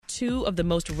two of the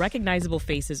most recognizable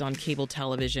faces on cable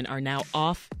television are now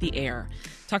off the air.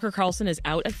 Tucker Carlson is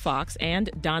out at Fox and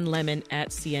Don Lemon at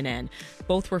CNN.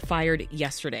 Both were fired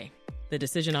yesterday. The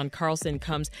decision on Carlson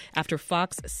comes after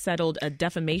Fox settled a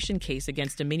defamation case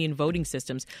against Dominion Voting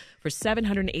Systems for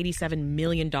 $787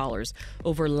 million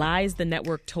over lies the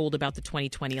network told about the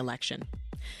 2020 election.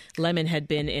 Lemon had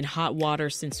been in hot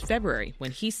water since February when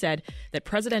he said that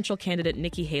presidential candidate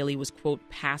Nikki Haley was, quote,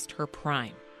 past her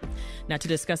prime. Now, to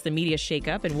discuss the media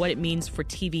shakeup and what it means for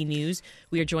TV news,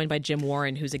 we are joined by Jim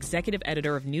Warren, who's executive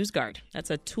editor of NewsGuard.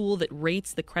 That's a tool that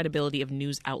rates the credibility of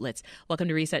news outlets. Welcome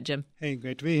to Reset, Jim. Hey,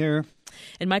 great to be here.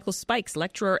 And Michael Spikes,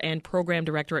 lecturer and program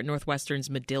director at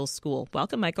Northwestern's Medill School.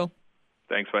 Welcome, Michael.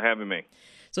 Thanks for having me.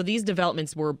 So these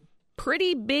developments were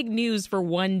pretty big news for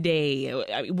one day.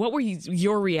 What were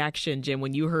your reaction, Jim,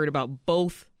 when you heard about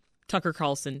both Tucker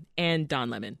Carlson and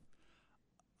Don Lemon?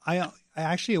 I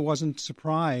actually wasn't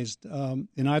surprised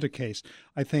in either case.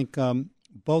 I think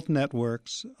both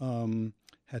networks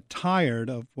had tired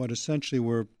of what essentially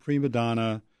were prima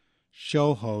donna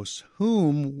show hosts,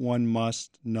 whom, one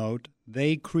must note,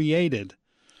 they created.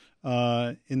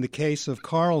 In the case of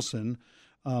Carlson,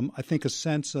 I think a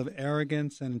sense of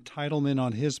arrogance and entitlement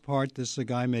on his part. This is a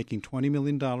guy making $20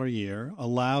 million a year,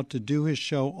 allowed to do his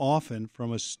show often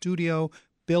from a studio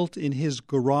built in his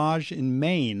garage in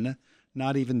Maine,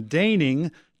 not even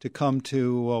deigning to come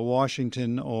to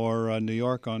Washington or New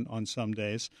York on some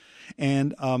days.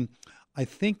 And I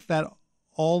think that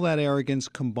all that arrogance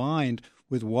combined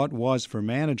with what was for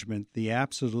management the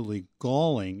absolutely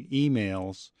galling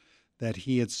emails that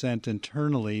he had sent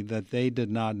internally that they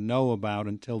did not know about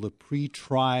until the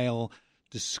pretrial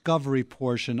discovery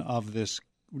portion of this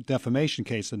defamation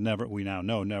case that we now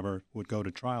know never would go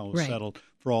to trial, was settled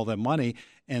for all that money.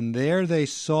 And there they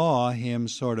saw him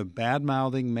sort of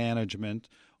bad-mouthing management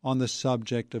on the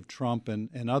subject of Trump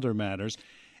and other matters.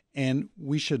 And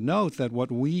we should note that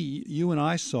what you and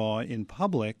I saw in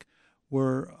public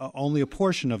were only a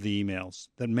portion of the emails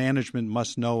that management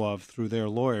must know of through their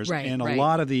lawyers. A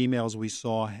lot of the emails we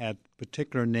saw had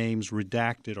particular names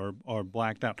redacted or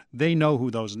blacked out. They know who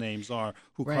those names are,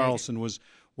 who Carlson was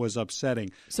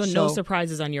upsetting. So no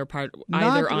surprises on your part,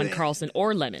 either on Carlson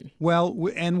or Lemon. Well,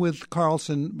 and with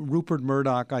Carlson, Rupert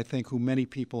Murdoch, I think, who many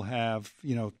people have,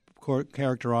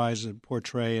 characterize and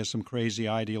portray as some crazy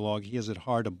ideologue. He is at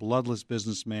heart a bloodless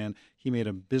businessman. He made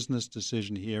a business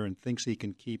decision here and thinks he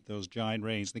can keep those giant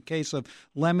reins. In the case of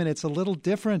Lemon, it's a little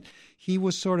different. He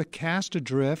was sort of cast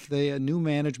adrift. A new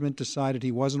management decided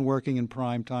he wasn't working in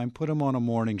prime time, put him on a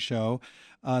morning show.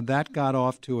 That got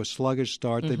off to a sluggish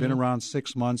start. They've been around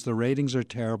 6 months. The ratings are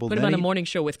terrible. Put him on a morning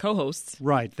show with co-hosts.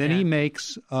 Right. Then he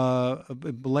makes a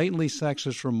blatantly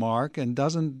sexist remark and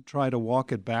doesn't try to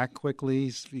walk it back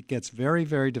quickly. He gets very,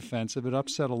 very defensive. It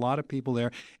upset a lot of people there.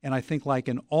 And I think like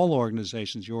in all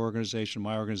organizations, your organization,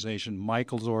 my organization,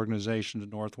 Michael's organization at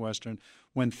Northwestern,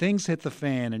 when things hit the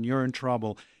fan and you're in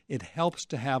trouble, it helps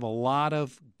to have a lot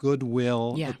of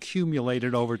goodwill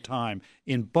accumulated over time.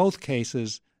 In both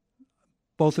cases,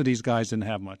 both of these guys didn't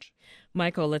have much.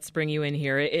 Michael, let's bring you in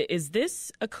here. Is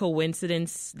this a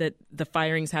coincidence that the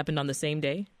firings happened on the same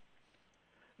day?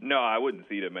 No, I wouldn't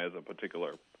see them as a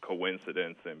particular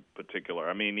coincidence in particular.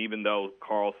 I mean, even though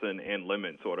Carlson and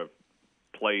Lemon sort of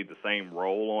played the same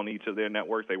role on each of their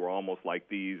networks, they were almost like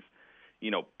these,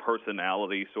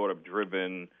 personality sort of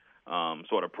driven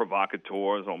sort of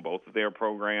provocateurs on both of their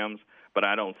programs. But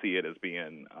I don't see it as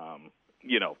being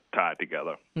tied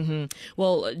together. Mm-hmm.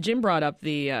 Well, Jim brought up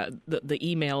the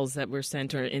emails that were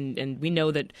sent, and we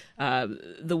know that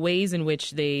the ways in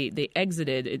which they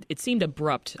exited, it seemed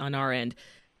abrupt on our end.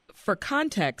 For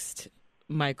context,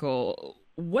 Michael,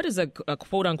 what does a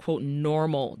quote-unquote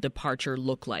normal departure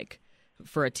look like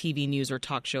for a TV news or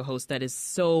talk show host that is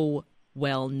so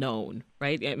well known,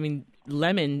 right? I mean,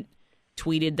 Lemon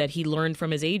tweeted that he learned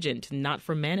from his agent, not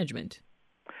from management.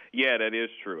 Yeah, that is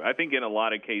true. I think in a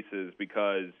lot of cases,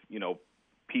 because,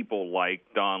 people like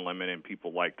Don Lemon and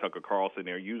people like Tucker Carlson,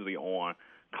 they're usually on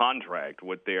contract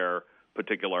with their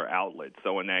particular outlet.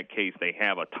 So in that case, they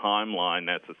have a timeline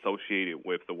that's associated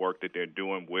with the work that they're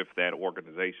doing with that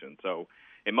organization. So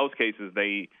in most cases,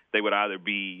 they would either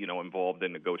be, involved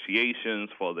in negotiations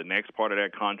for the next part of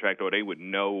that contract, or they would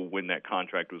know when that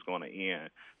contract was going to end.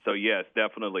 So yes,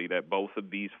 definitely that both of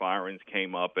these firings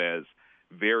came up as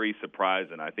very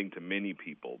surprising, I think, to many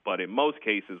people. But in most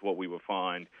cases, what we would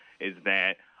find is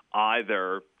that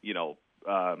either,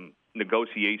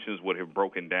 negotiations would have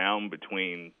broken down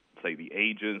between, say, the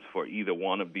agents for either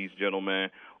one of these gentlemen,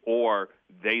 or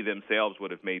they themselves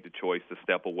would have made the choice to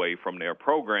step away from their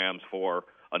programs for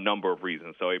a number of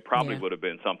reasons. So it probably would have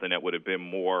been something that would have been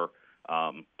more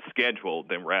scheduled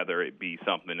than rather it be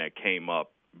something that came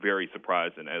up very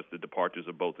surprising, as the departures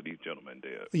of both of these gentlemen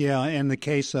did. Yeah, in the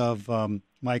case of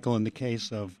Michael, in the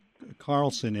case of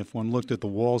Carlson, if one looked at the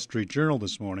Wall Street Journal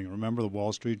this morning, remember the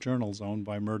Wall Street Journal is owned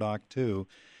by Murdoch too,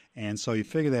 and so you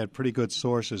figure they had pretty good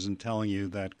sources in telling you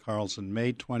that Carlson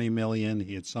made $20 million,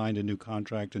 he had signed a new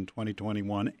contract in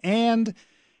 2021, and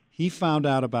he found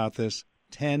out about this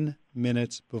 10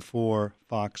 minutes before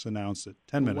Fox announced it.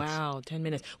 10 minutes. Wow, 10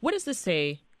 minutes. What does this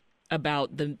say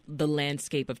about the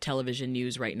landscape of television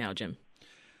news right now, Jim?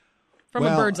 From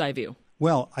a bird's eye view.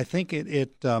 Well, I think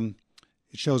it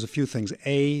shows a few things.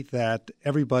 A, that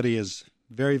everybody is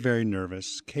very, very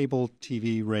nervous. Cable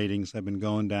TV ratings have been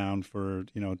going down for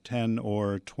 10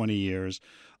 or 20 years.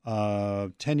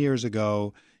 10 years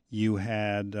ago, you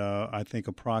had, I think,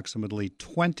 approximately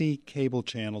 20 cable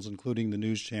channels, including the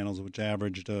news channels, which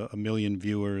averaged a million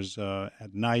viewers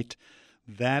at night.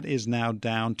 That is now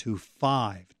down to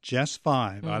 5, just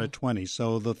 5 out of 20.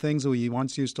 So the things that we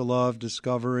once used to love,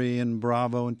 Discovery and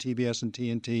Bravo and TBS and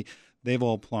TNT, they've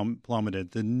all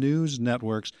plummeted. The news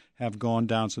networks have gone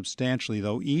down substantially,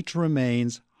 though each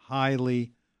remains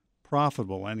highly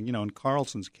profitable. And, in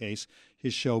Carlson's case,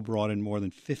 his show brought in more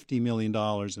than $50 million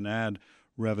in ad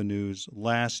revenues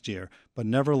last year. But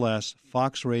nevertheless,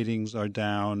 Fox ratings are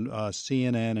down.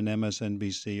 CNN and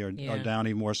MSNBC are down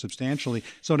even more substantially.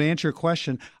 So to answer your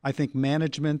question, I think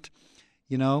management,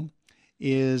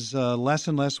 is less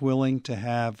and less willing to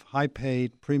have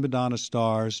high-paid prima donna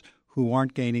stars who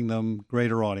aren't gaining them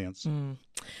greater audience.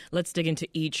 Let's dig into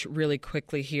each really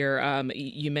quickly here.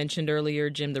 You mentioned earlier,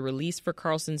 Jim, the release for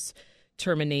Carlson's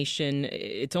termination.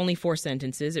 It's only 4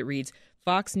 sentences. It reads,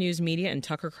 Fox News Media and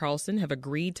Tucker Carlson have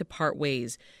agreed to part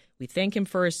ways. We thank him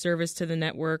for his service to the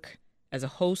network as a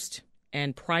host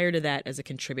and prior to that as a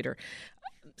contributor.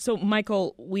 So,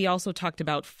 Michael, we also talked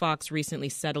about Fox recently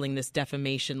settling this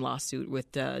defamation lawsuit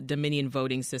with Dominion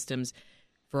Voting Systems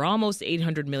for almost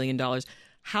 $800 million.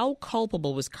 How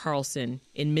culpable was Carlson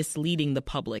in misleading the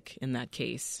public in that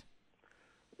case?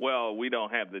 Well, we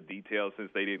don't have the details since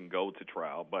they didn't go to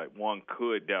trial, but one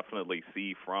could definitely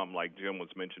see from, like Jim was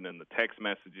mentioning, the text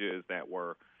messages that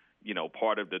were,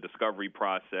 part of the discovery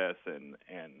process and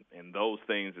those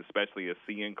things, especially as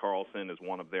seeing Carlson as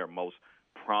one of their most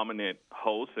prominent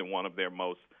hosts and one of their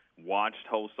most watched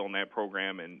hosts on that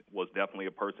program, and was definitely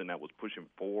a person that was pushing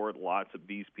forward lots of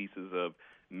these pieces of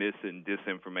mis and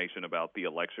disinformation about the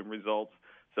election results.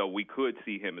 So we could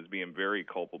see him as being very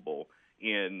culpable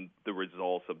in the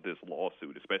results of this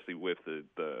lawsuit, especially with the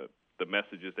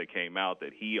messages that came out that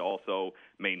he also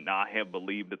may not have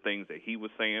believed the things that he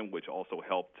was saying, which also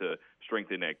helped to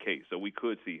strengthen that case. So we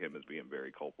could see him as being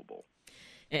very culpable.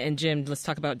 And Jim, let's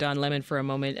talk about Don Lemon for a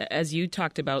moment. As you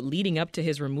talked about, leading up to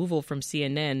his removal from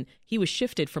CNN, he was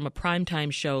shifted from a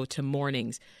primetime show to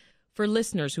mornings. For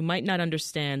listeners who might not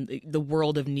understand the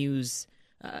world of news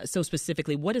so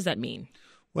specifically, what does that mean?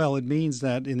 Well, it means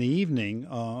that in the evening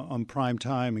on prime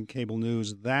time and cable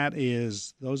news,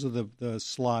 those are the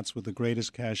slots with the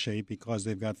greatest cachet because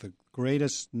they've got the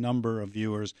greatest number of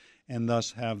viewers and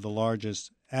thus have the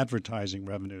largest advertising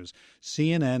revenues.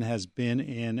 CNN has been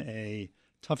in a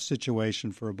tough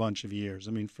situation for a bunch of years.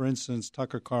 I mean, for instance,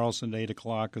 Tucker Carlson at 8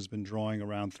 o'clock has been drawing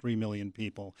around 3 million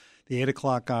people. The 8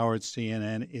 o'clock hour at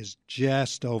CNN is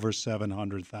just over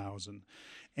 700,000.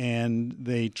 And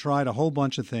they tried a whole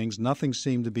bunch of things. Nothing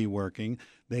seemed to be working.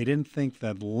 They didn't think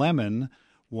that Lemon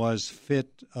was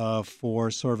fit for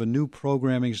sort of a new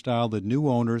programming style that new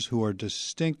owners who are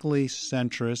distinctly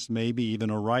centrist, maybe even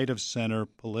a right of center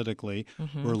politically,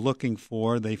 were looking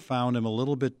for. They found him a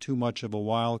little bit too much of a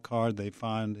wild card. They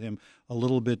found him a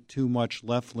little bit too much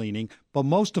left-leaning. But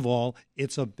most of all,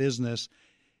 it's a business.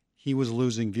 He was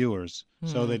losing viewers.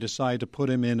 So they decided to put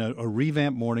him in a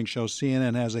revamped morning show.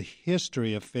 CNN has a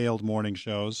history of failed morning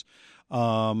shows,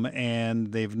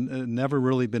 and they've never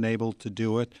really been able to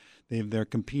do it. They're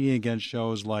competing against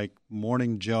shows like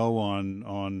Morning Joe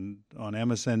on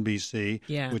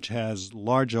MSNBC, which has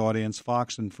large audience.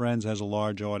 Fox and Friends has a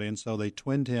large audience. So they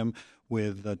twinned him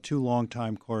with 2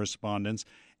 longtime correspondents.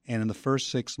 And in the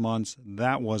first 6 months,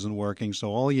 that wasn't working.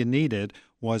 So all you needed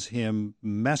was him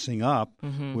messing up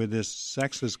with this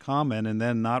sexist comment and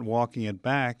then not walking it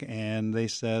back. And they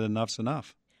said, enough's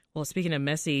enough. Well, speaking of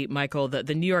messy, Michael, the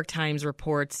New York Times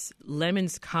reports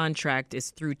Lemon's contract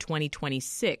is through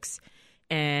 2026,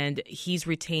 and he's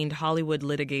retained Hollywood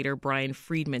litigator Brian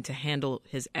Friedman to handle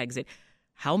his exit.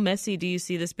 How messy do you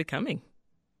see this becoming?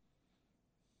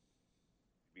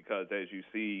 Because as you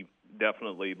see,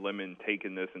 definitely Lemon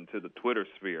taking this into the Twitter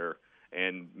sphere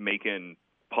and making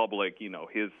public,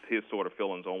 his sort of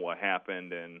feelings on what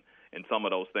happened and and some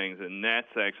of those things. And that's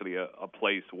actually a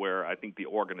place where I think the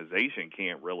organization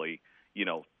can't really,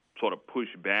 sort of push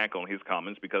back on his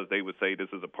comments, because they would say this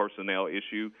is a personnel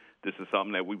issue. This is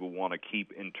something that we would want to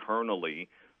keep internally.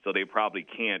 So they probably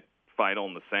can't fight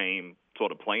on the same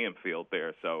sort of playing field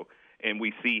there. So, and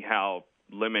we see how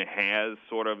Lemon has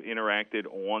sort of interacted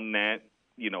on that,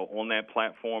 on that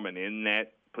platform and in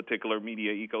that particular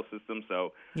media ecosystem.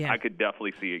 So I could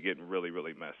definitely see it getting really,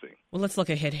 really messy. Well, let's look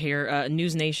ahead here.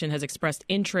 News Nation has expressed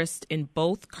interest in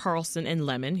both Carlson and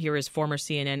Lemon. Here is former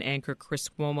CNN anchor Chris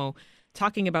Cuomo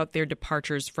talking about their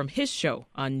departures from his show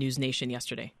on News Nation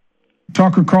yesterday.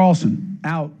 Tucker Carlson,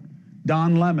 out.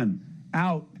 Don Lemon,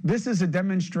 out. This is a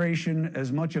demonstration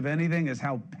as much of anything as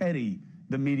how petty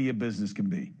the media business can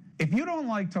be. If you don't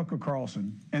like Tucker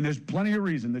Carlson, and there's plenty of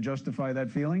reason to justify that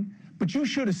feeling, but you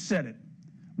should have said it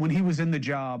when he was in the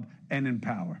job and in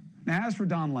power. Now, as for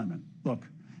Don Lemon, look,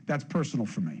 that's personal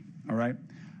for me, all right?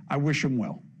 I wish him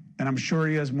well, and I'm sure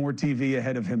he has more TV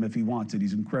ahead of him if he wants it.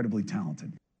 He's incredibly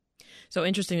talented. So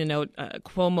interesting to note,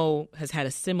 Cuomo has had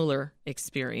a similar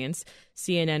experience.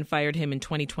 CNN fired him in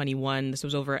 2021. This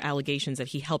was over allegations that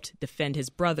he helped defend his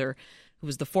brother, who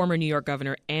was the former New York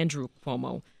governor, Andrew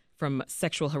Cuomo, from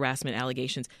sexual harassment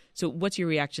allegations. So what's your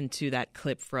reaction to that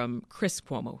clip from Chris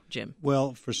Cuomo, Jim?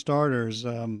 Well, for starters,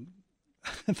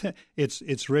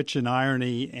 it's rich in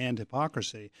irony and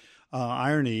hypocrisy.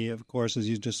 Irony, of course, as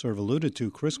you just sort of alluded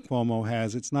to, Chris Cuomo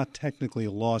it's not technically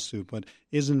a lawsuit, but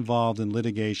is involved in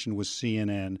litigation with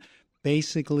CNN,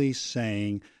 basically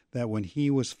saying that when he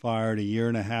was fired a year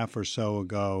and a half or so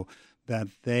ago, that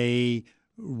they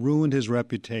ruined his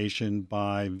reputation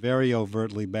by very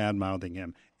overtly bad-mouthing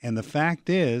him. And the fact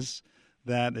is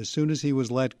that as soon as he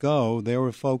was let go, there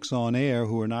were folks on air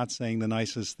who were not saying the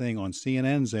nicest thing on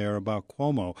CNN's air about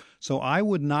Cuomo. So I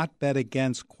would not bet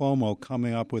against Cuomo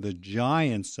coming up with a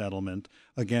giant settlement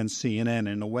against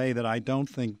CNN in a way that I don't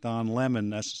think Don Lemon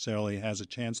necessarily has a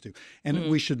chance to. And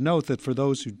we should note that for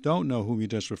those who don't know whom you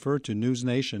just referred to, News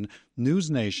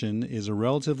Nation is a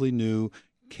relatively new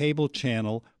cable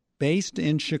channel based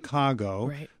in Chicago.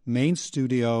 Right. Main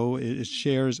studio,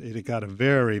 it got a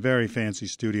very, very fancy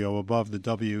studio above the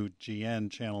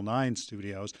WGN Channel 9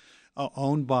 studios,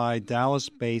 owned by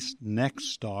Dallas-based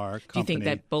Nexstar company. Do you think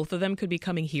that both of them could be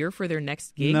coming here for their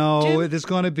next gig, No, Jim? it is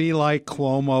going to be like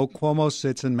Cuomo. Cuomo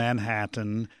sits in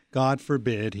Manhattan. God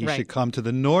forbid he should come to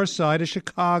the north side of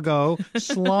Chicago,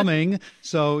 slumming.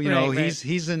 So,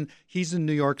 he's in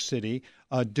New York City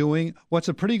doing what's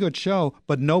a pretty good show,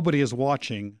 but nobody is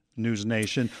watching News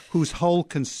Nation, whose whole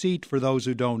conceit, for those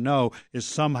who don't know, is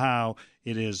somehow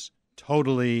it is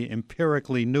totally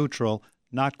empirically neutral.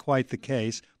 Not quite the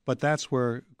case, but that's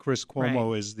where Chris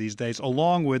Cuomo is these days,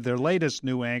 along with their latest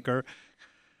new anchor,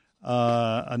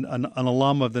 an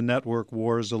alum of the network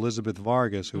wars, Elizabeth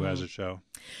Vargas, who has a show.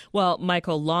 Well,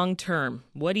 Michael, long term,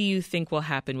 what do you think will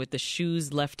happen with the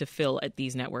shoes left to fill at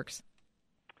these networks?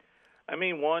 I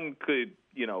mean, one could,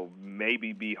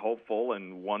 maybe be hopeful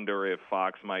and wonder if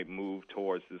Fox might move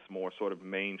towards this more sort of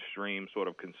mainstream, sort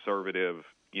of conservative,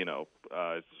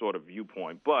 sort of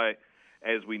viewpoint. But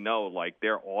as we know, like,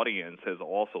 their audience has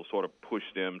also sort of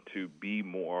pushed them to be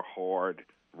more hard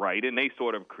right, and they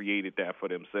sort of created that for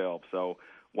themselves. So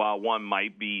while one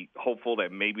might be hopeful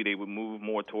that maybe they would move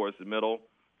more towards the middle,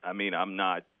 I mean, I'm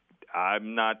not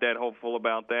that hopeful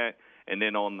about that. And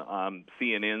then on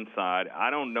CNN side,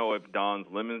 I don't know if Don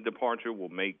Lemon's departure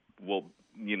will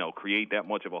create that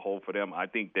much of a hole for them. I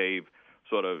think they've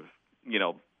sort of,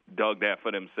 dug that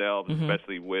for themselves,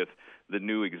 especially with the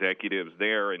new executives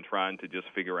there and trying to just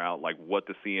figure out, like, what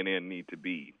the CNN need to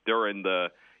be. During the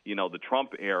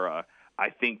Trump era, I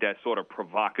think that sort of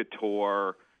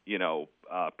provocateur,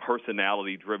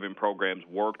 personality-driven programs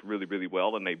worked really, really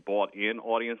well, and they bought in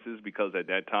audiences because at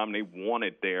that time they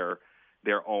wanted their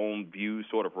own views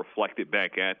sort of reflected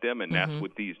back at them, and that's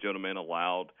what these gentlemen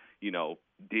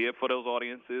did for those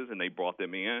audiences, and they brought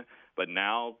them in. But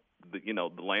now, the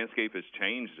landscape has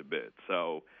changed a bit,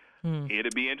 so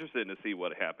it'd be interesting to see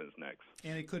what happens next.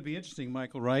 And it could be interesting,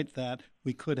 Michael, right, that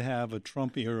we could have a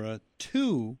Trump era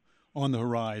 2 on the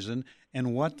horizon,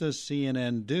 and what does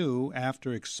CNN do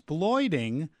after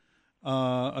exploiting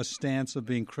a stance of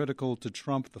being critical to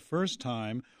Trump the first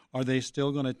time? Are they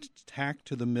still going to tack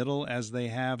to the middle as they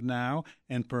have now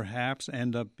and perhaps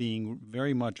end up being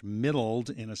very much middled,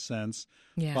 in a sense,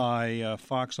 by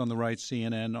Fox on the right,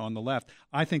 CNN on the left?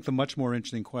 I think the much more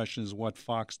interesting question is what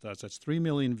Fox does. That's 3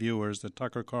 million viewers that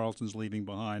Tucker Carlson's leaving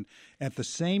behind. At the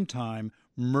same time,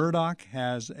 Murdoch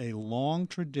has a long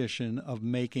tradition of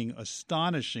making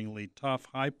astonishingly tough,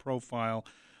 high-profile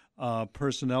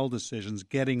personnel decisions,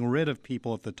 getting rid of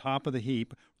people at the top of the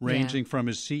heap, ranging from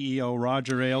his CEO,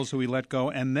 Roger Ailes, who he let go,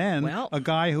 and then a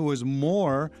guy who was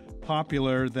more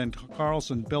popular than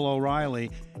Carlson, Bill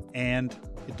O'Reilly, and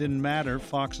it didn't matter.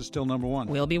 Fox is still number one.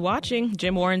 We'll be watching.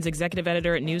 Jim Warren's executive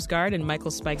editor at NewsGuard, and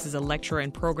Michael Spikes is a lecturer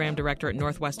and program director at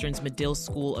Northwestern's Medill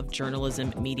School of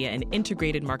Journalism, Media, and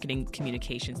Integrated Marketing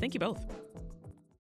Communications. Thank you both.